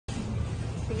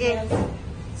sige. Yes.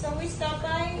 So we stop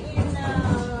by in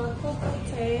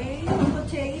Cocote.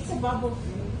 Cocote is a bubble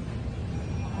tea.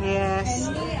 Yes.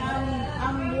 And me,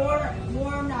 I'm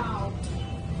worn out.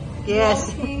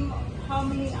 Yes. Walking, how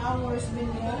many hours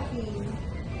been walking?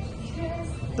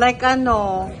 Like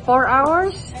ano, 4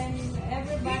 hours? And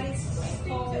everybody's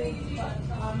cold, but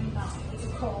I'm not. It's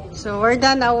cold. So we're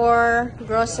done our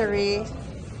grocery.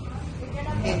 We're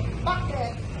gonna make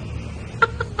bucket.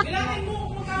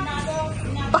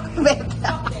 Bakbet.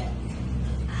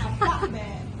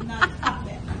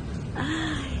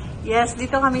 Yes,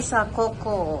 dito kami sa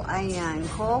Coco. Ayan,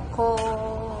 Coco.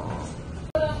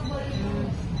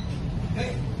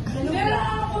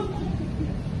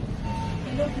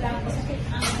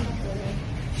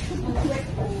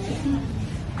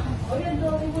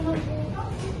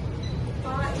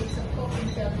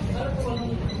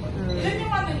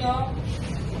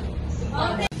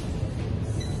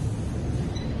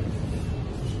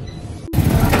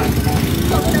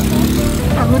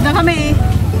 Pagod na kami.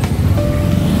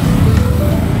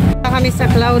 Kami sa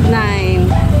Cloud9.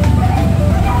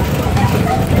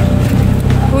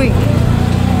 Uy.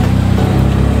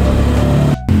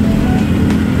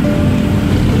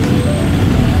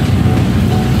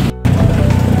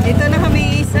 Dito na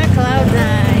kami sa Cloud9.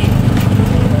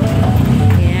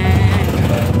 Yan.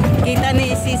 Kita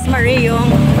ni Sis Marie yung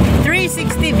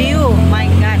 360 view. My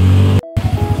God.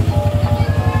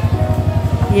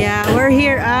 Yeah, we're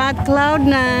here at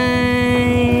Cloud9.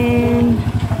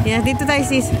 Yeah, dito tayo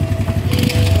sis.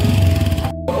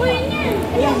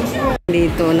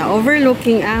 Dito na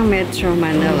overlooking ang Metro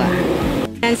Manila.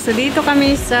 And so dito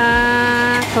kami sa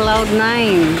Cloud9.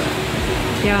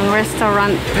 Yung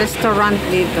restaurant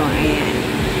dito. Ayan.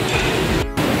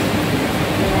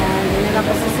 Ayan, dinala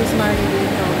ko sa Sis Marie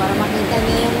dito para makita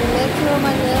niya yung Metro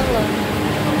Manila.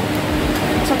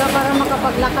 Tsaka para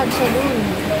makapaglakad siya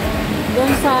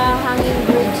doon sa hanging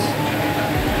bridge.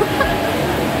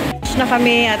 Na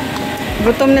kami at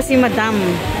gutom na si Madam.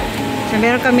 So,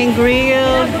 meron kaming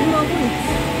grilled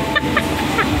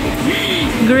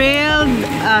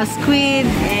squid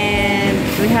and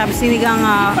we have sinigang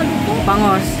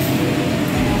bangos.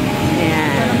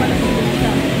 Ayan.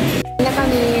 Na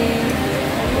kami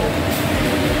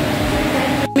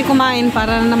kumain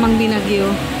para namang binagyo.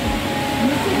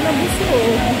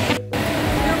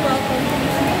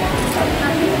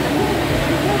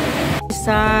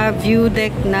 Sa view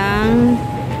deck ng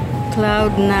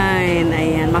Cloud9.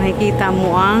 Ayan, makikita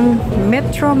mo ang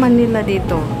Metro Manila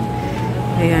dito.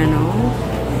 Ayan, oh.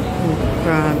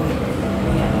 Grabe.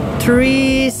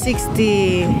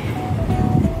 360.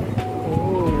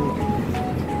 Oh.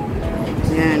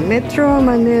 Ayan, Metro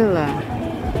Manila.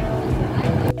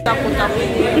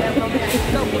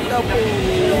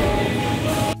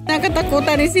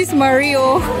 Nakatakutan ni Sis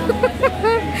Mario.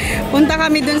 Punta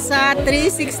kami dun sa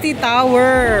 360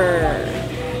 Tower.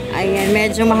 Ayan,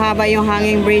 medyo mahaba yung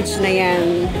hanging bridge na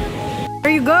yan.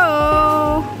 There you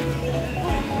go!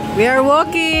 We are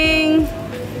walking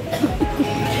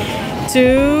to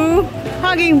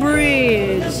Hanging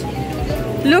Bridge.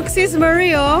 Look, Sis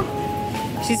Mario.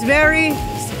 She's very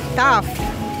tough.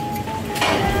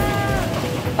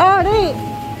 Oh, hey!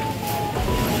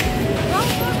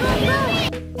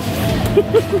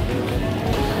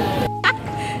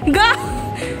 Go!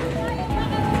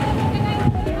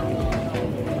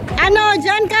 Ano,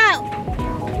 dyan ka?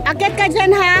 Akit ka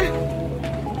dyan, ha?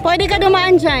 Pwede ka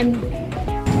dumaan dyan.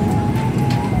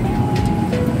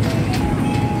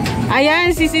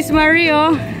 Ayan, si Sis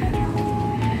Mario.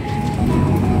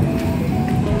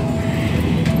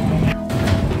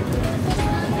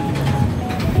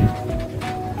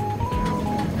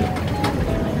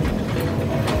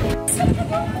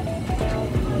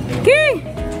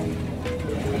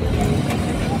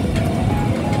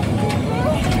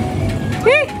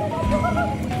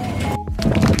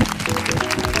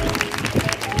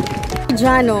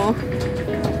 Jano,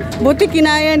 buti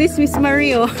kinaya ni Miss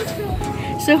Mario.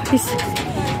 So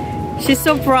she's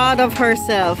so proud of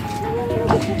herself.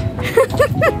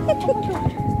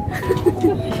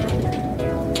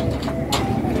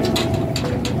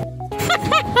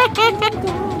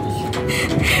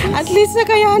 At least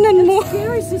nakayanan mo.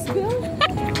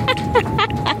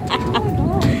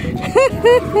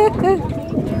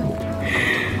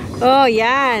 Oh,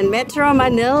 yan, Metro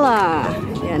Manila.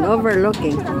 Yan,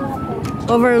 overlooking.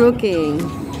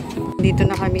 Dito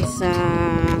na kami sa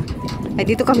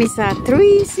dito kami sa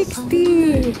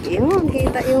 360. Yun,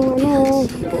 kita yung ano,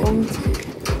 buong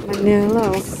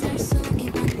Manila.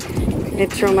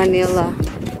 Metro Manila.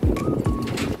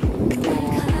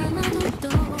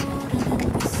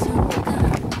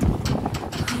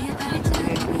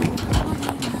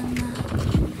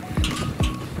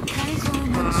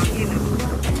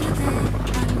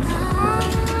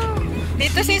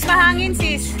 Dito sis, mahangin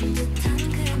sis.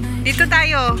 Dito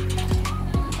tayo.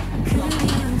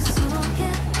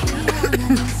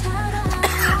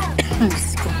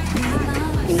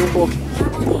 Inubo.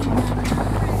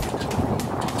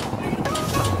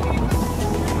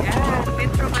 Yeah,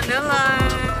 Metro Manila.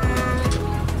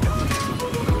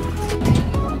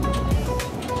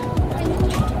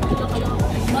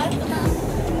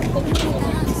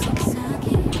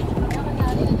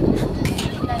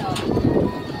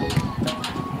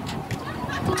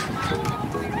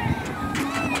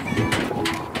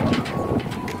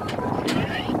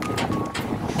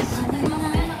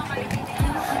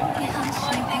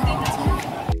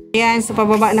 Ayan, so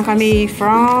pababa na kami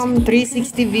from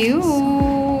 360 view.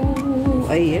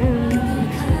 Ayan.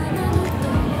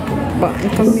 Pababa na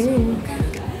kami.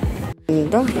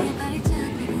 Ganda.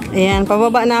 Ayan,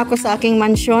 pababa na ako sa aking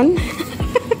mansion.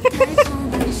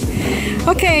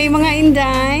 Okay, mga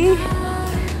inday.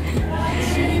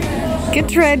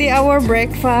 Get ready our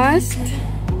breakfast.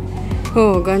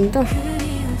 Oh, ganda.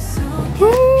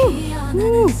 Woo!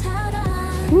 Woo!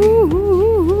 Woo!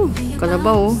 Woo!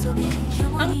 Kalabaw.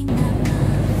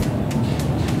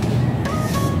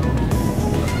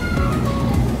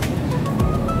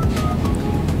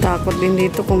 Takot din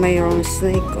dito kung mayroong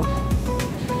snake. Oh.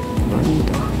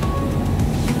 Banda.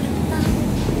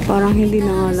 Parang hindi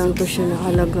na nga lang to siya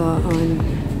naalagaan.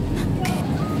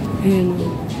 Ayan.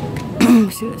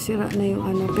 Sira-sira na yung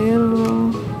ano. Pero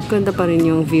ganda pa rin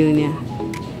yung view niya.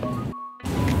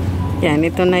 Yan.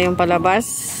 Ito na yung palabas.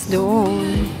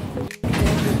 Doon.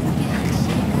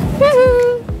 Woohoo!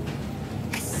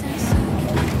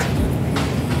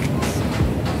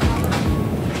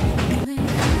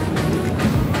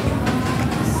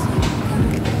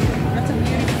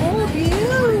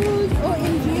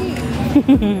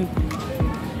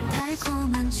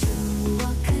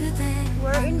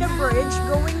 We're in the bridge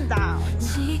going down.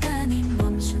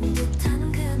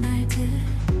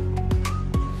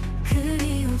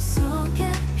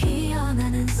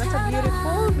 That's a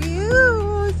beautiful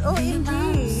view. OMG.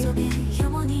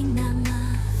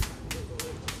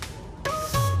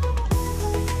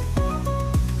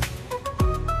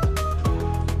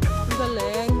 Ang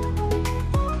galing.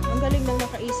 Ang galing nang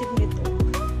nakaisip nito.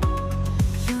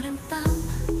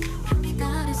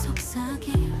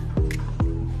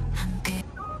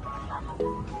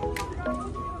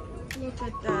 Look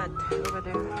at that over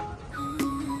there.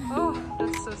 Oh,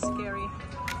 that's so scary.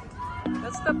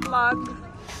 That's the plug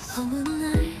of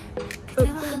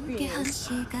Philippines.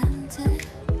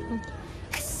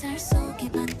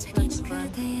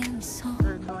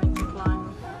 We're going to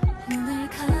climb.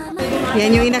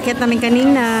 Yan yung inakyat namin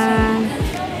kanina.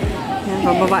 Yan,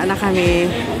 pababa na kami.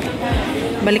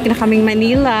 Balik na kaming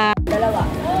Manila.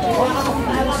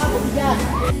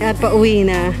 At pauwi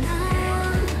na.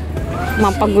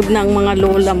 Mapagod na ang mga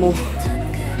lola mo.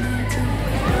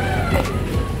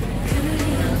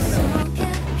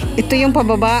 Ito yung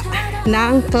pababa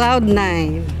ng Cloud9.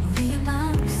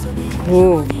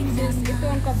 Oh. Ito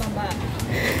ang pababa.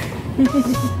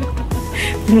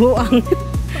 Buang.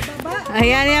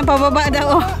 Ayan yan, pababa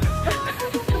daw. Oh.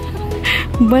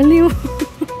 Baliw.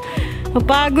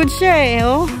 Mapagod siya eh.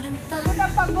 Oh. Pagod na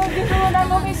pagod. Dito na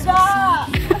lumiga.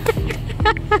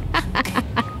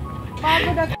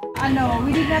 Pagod na. Ano, we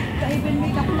did not even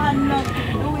make a plan not to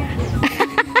do it.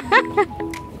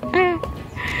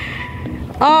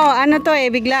 Oh, ano to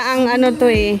eh, bigla ang ano to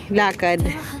eh, lakad.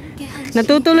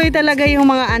 Natutuloy talaga yung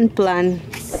mga unplanned.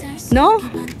 No?